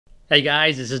Hey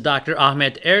guys, this is Dr.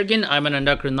 Ahmed Ergin. I'm an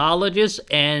endocrinologist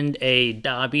and a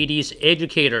diabetes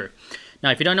educator.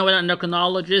 Now, if you don't know what an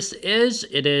endocrinologist is,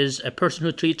 it is a person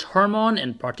who treats hormone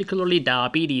and particularly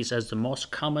diabetes as the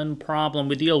most common problem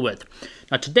we deal with.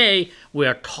 Now, today we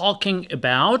are talking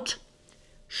about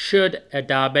should a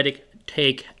diabetic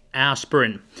take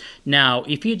aspirin. Now,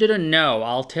 if you didn't know,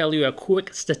 I'll tell you a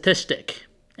quick statistic.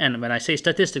 And when I say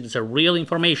statistic, it's a real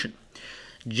information.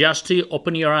 Just to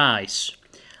open your eyes.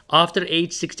 After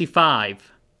age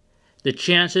 65, the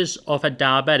chances of a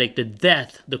diabetic,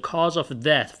 the cause of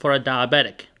death for a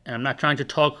diabetic, and I'm not trying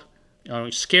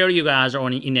to scare you guys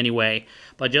or in any way,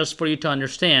 but just for you to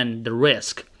understand the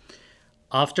risk.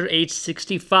 After age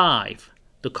 65,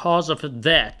 the cause of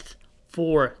death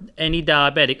for any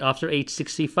diabetic after age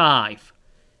 65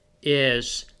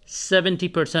 is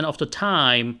 70% of the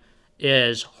time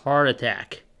is heart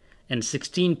attack. And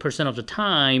 16% of the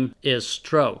time is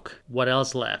stroke. What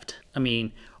else left? I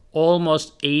mean,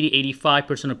 almost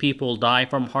 80-85% of people die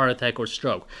from heart attack or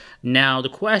stroke. Now, the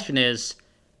question is,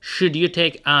 should you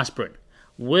take aspirin?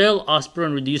 Will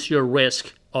aspirin reduce your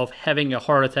risk of having a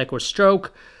heart attack or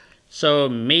stroke? So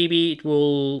maybe it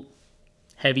will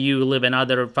have you live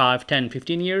another 5, 10,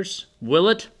 15 years? Will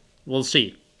it? We'll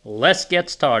see. Let's get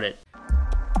started.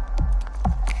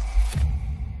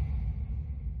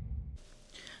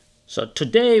 So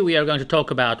today we are going to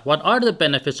talk about what are the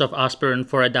benefits of aspirin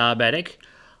for a diabetic,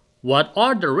 what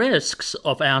are the risks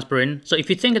of aspirin. So if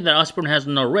you think that aspirin has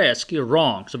no risk, you're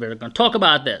wrong. So we're going to talk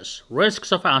about this,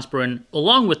 risks of aspirin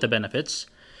along with the benefits,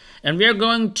 and we're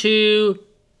going to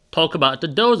talk about the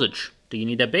dosage. Do you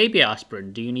need a baby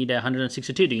aspirin? Do you need a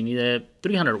 162? Do you need a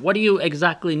 300? What do you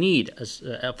exactly need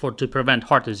to prevent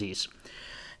heart disease?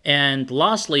 And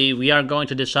lastly, we are going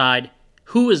to decide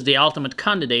who is the ultimate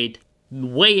candidate,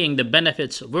 weighing the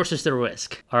benefits versus the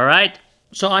risk. All right?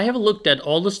 So I have looked at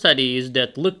all the studies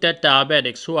that looked at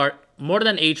diabetics who are more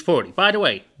than age 40. By the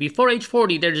way, before age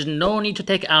 40, there is no need to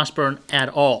take aspirin at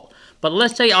all. But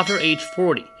let's say after age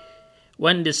 40,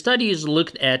 when the studies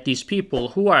looked at these people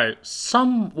who are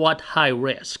somewhat high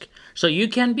risk. So you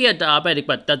can be a diabetic,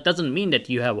 but that doesn't mean that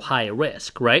you have high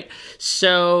risk, right?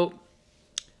 So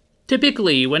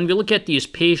typically, when we look at these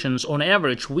patients, on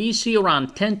average, we see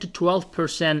around 10 to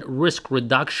 12% risk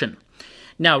reduction.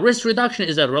 Now, risk reduction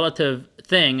is a relative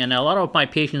thing, and a lot of my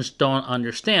patients don't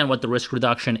understand what the risk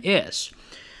reduction is.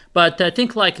 But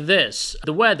think like this,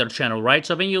 the Weather Channel, right?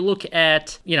 So when you look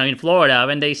at, in Florida,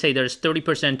 when they say there's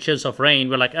 30% chance of rain,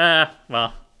 we're like,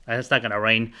 well, it's not going to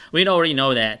rain. We already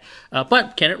know that.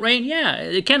 But can it rain? Yeah,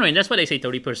 it can rain. That's why they say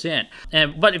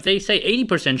 30%. But if they say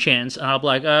 80% chance, I'll be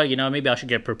like, maybe I should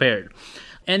get prepared.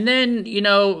 And then,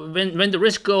 when the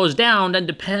risk goes down, that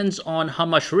depends on how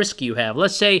much risk you have.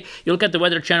 Let's say you look at the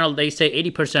Weather Channel, they say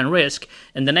 80% risk,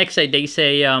 and the next day they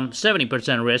say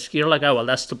 70% risk. You're like, oh, well,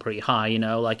 that's still pretty high, it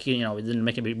didn't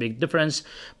make a big difference.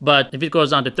 But if it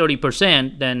goes down to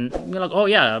 30%, then you're like, oh,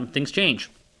 yeah, things change.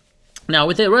 Now,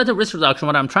 with the relative risk reduction,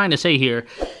 what I'm trying to say here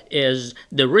is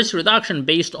the risk reduction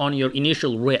based on your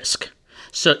initial risk.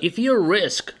 So if your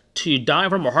risk to die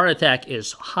from a heart attack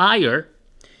is higher,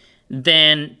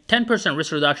 then 10%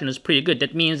 risk reduction is pretty good.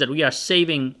 That means that we are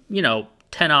saving,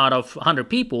 10 out of 100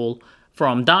 people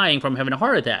from dying from having a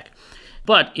heart attack.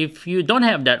 But if you don't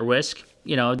have that risk,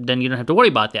 then you don't have to worry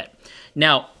about that.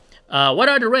 Now, what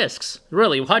are the risks?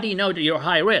 Really, how do you know that you're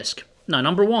high risk? Now,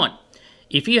 number one,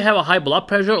 if you have a high blood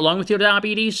pressure along with your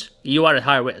diabetes, you are at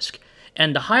high risk.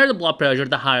 And the higher the blood pressure,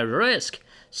 the higher the risk.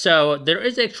 So there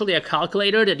is actually a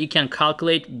calculator that you can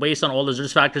calculate based on all those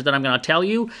risk factors that I'm going to tell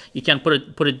you. You can put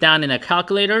it down in a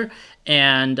calculator,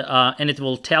 and it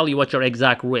will tell you what your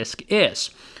exact risk is.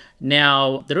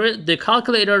 Now, the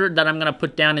calculator that I'm going to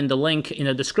put down in the link in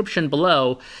the description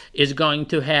below is going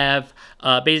to have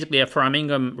basically a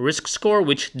Framingham risk score,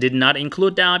 which did not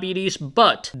include diabetes,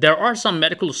 but there are some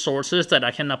medical sources that I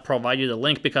cannot provide you the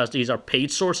link because these are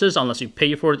paid sources. Unless you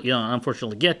pay for it, you don't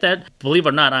unfortunately get that. Believe it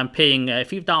or not, I'm paying a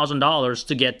few $1,000s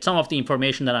to get some of the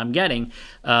information that I'm getting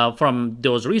from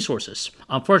those resources.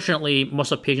 Unfortunately,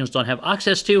 most of patients don't have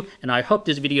access to, and I hope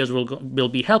these videos will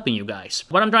be helping you guys.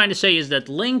 What I'm trying to say is that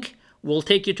link will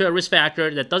take you to a risk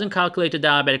factor that doesn't calculate the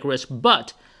diabetic risk,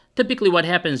 but typically what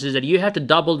happens is that you have to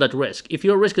double that risk. If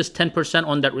your risk is 10%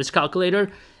 on that risk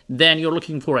calculator, then you're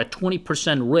looking for a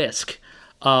 20% risk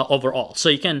overall. So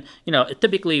you can,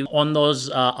 typically on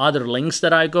those other links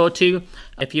that I go to,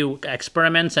 a few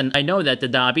experiments, and I know that the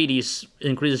diabetes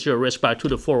increases your risk by 2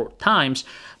 to 4 times,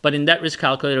 but in that risk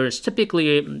calculator, it's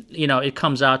typically, it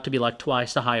comes out to be like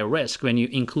twice the higher risk when you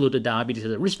include the diabetes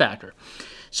as a risk factor.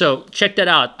 So check that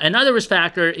out. Another risk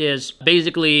factor is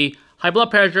basically high blood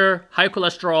pressure, high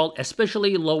cholesterol,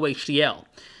 especially low HDL.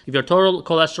 If your total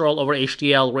cholesterol over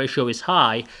HDL ratio is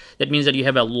high, that means that you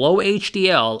have a low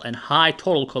HDL and high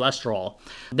total cholesterol,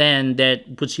 then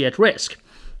that puts you at risk.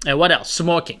 What else?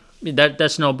 Smoking.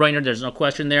 That's no-brainer. There's no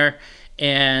question there.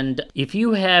 And if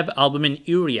you have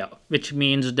albuminuria, which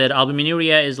means that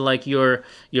albuminuria is like your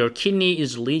kidney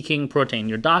is leaking protein,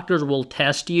 your doctors will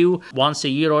test you once a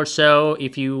year or so.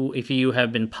 If you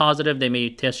have been positive, they may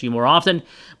test you more often.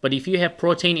 But if you have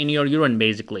protein in your urine,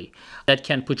 basically, that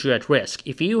can put you at risk.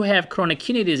 If you have chronic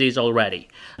kidney disease already,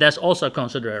 that's also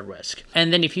considered a risk.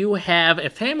 And then if you have a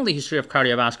family history of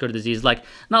cardiovascular disease, like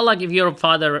not like if your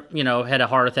father, had a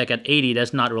heart attack at 80,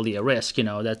 that's not really a risk.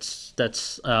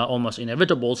 That's almost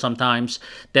inevitable sometimes.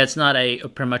 That's not a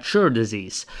premature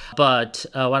disease. But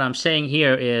what I'm saying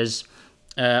here is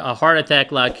a heart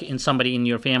attack like in somebody in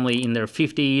your family in their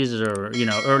 50s or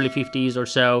early 50s or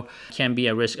so can be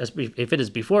a risk. If it is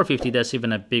before 50, that's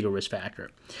even a bigger risk factor.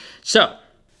 So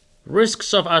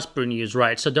risks of aspirin use,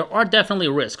 right? So there are definitely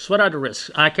risks. What are the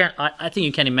risks? I think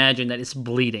you can imagine that it's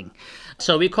bleeding.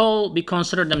 So we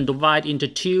consider them divide into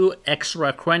two: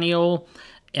 extracranial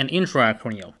and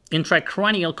intracranial.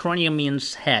 Cranial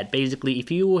means head. Basically, if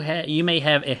you may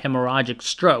have a hemorrhagic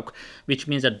stroke, which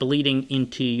means that bleeding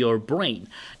into your brain,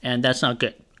 and that's not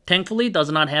good. Thankfully, it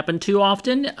does not happen too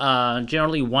often.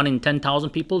 Generally, 1 in 10,000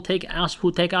 people who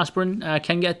take aspirin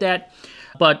can get that.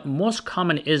 But most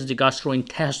common is the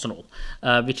gastrointestinal,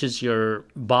 which is your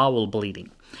bowel bleeding.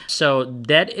 So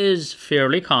that is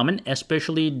fairly common,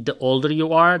 especially the older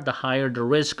you are, the higher the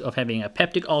risk of having a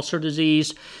peptic ulcer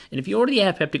disease. And if you already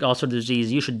have peptic ulcer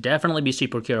disease, you should definitely be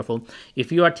super careful.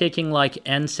 If you are taking like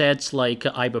NSAIDs like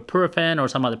ibuprofen or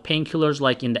some other painkillers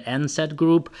like in the NSAID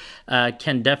group,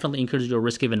 can definitely increase your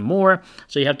risk even more.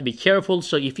 So you have to be careful.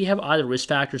 So if you have other risk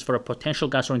factors for a potential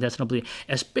gastrointestinal bleeding,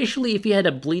 especially if you had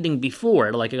a bleeding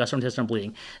before, like a gastrointestinal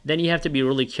bleeding, then you have to be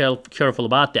really careful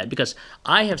about that, because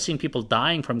I have seen people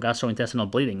dying from gastrointestinal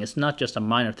bleeding. It's not just a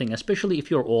minor thing, especially if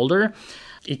you're older.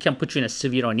 It can put you in a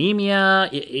severe anemia.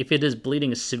 If it is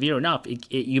bleeding is severe enough,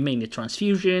 you may need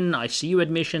transfusion, ICU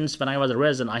admissions. When I was a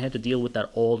resident, I had to deal with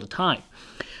that all the time.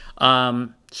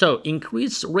 So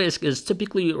increased risk is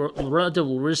typically relative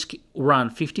risk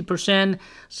around 50%.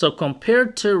 So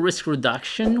compared to risk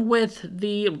reduction with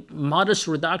the modest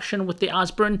reduction with the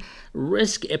aspirin,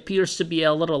 risk appears to be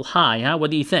a little high. Huh?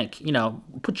 What do you think?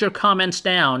 Put your comments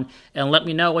down and let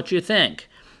me know what you think.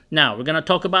 Now we're going to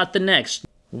talk about the next.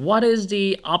 What is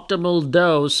the optimal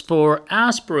dose for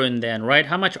aspirin then, right?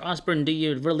 How much aspirin do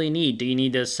you really need? Do you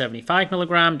need a 75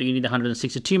 milligram? Do you need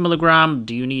 162 milligram?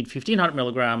 Do you need 1500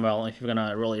 milligram? Well, if you're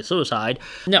gonna really suicide.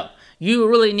 No, you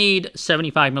really need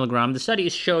 75 milligram. The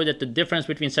studies show that the difference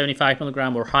between 75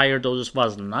 milligram or higher doses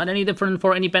was not any different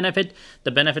for any benefit.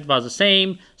 The benefit was the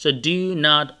same, so do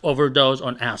not overdose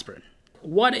on aspirin.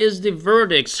 What is the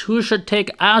verdicts? Who should take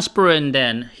aspirin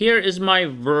then? Here is my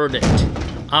verdict.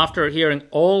 After hearing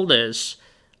all this,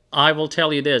 I will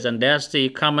tell you this, and that's the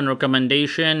common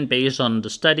recommendation based on the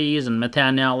studies and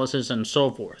meta-analysis and so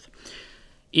forth.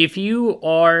 If you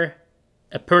are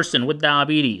a person with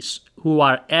diabetes who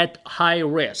are at high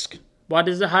risk, what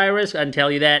is the high risk? I can tell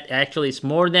you that actually it's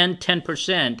more than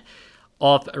 10%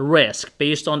 of risk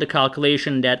based on the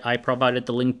calculation that I provided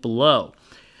the link below.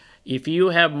 If you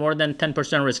have more than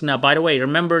 10% risk, now by the way,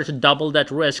 remember to double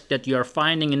that risk that you're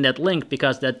finding in that link,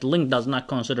 because that link does not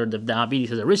consider the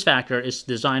diabetes as a risk factor. It's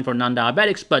designed for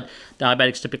non-diabetics, but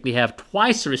diabetics typically have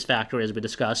twice the risk factor, as we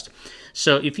discussed.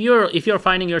 So if you're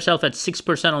finding yourself at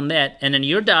 6% on that, and then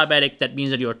you're diabetic, that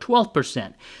means that you're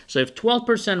 12%. So if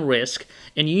 12% risk,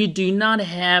 and you do not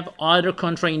have other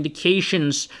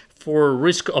contraindications for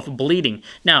risk of bleeding.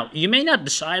 Now, you may not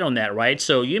decide on that, right?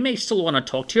 So you may still want to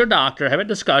talk to your doctor, have a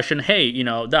discussion. Hey,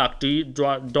 doc,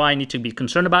 do I need to be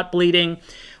concerned about bleeding?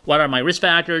 What are my risk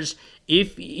factors?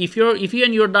 If you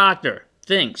and your doctor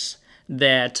thinks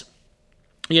that,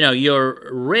 your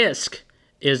risk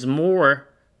is more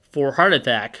for heart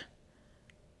attack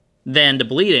than the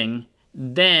bleeding,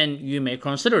 then you may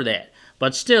consider that.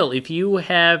 But still, if you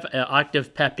have an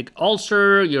active peptic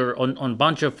ulcer, you're on a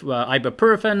bunch of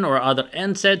ibuprofen or other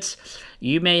NSAIDs,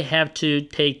 you may have to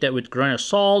take that with a grain of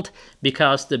salt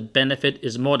because the benefit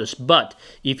is modest. But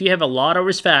if you have a lot of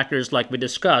risk factors, like we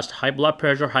discussed, high blood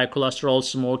pressure, high cholesterol,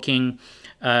 smoking,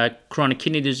 chronic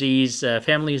kidney disease,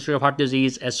 family history of heart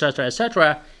disease,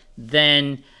 etc.,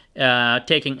 then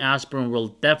taking aspirin will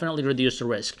definitely reduce the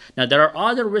risk. Now, there are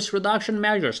other risk reduction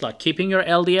measures like keeping your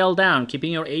LDL down,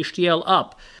 keeping your HDL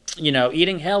up, you know,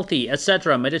 eating healthy,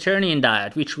 etc., Mediterranean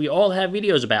diet, which we all have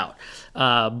videos about.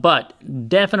 But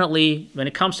definitely, when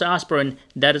it comes to aspirin,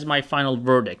 that is my final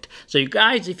verdict. So you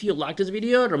guys, if you like this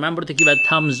video, remember to give it a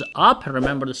thumbs up,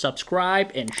 remember to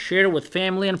subscribe, and share with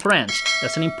family and friends.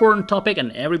 That's an important topic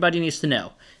and everybody needs to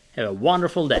know. Have a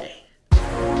wonderful day.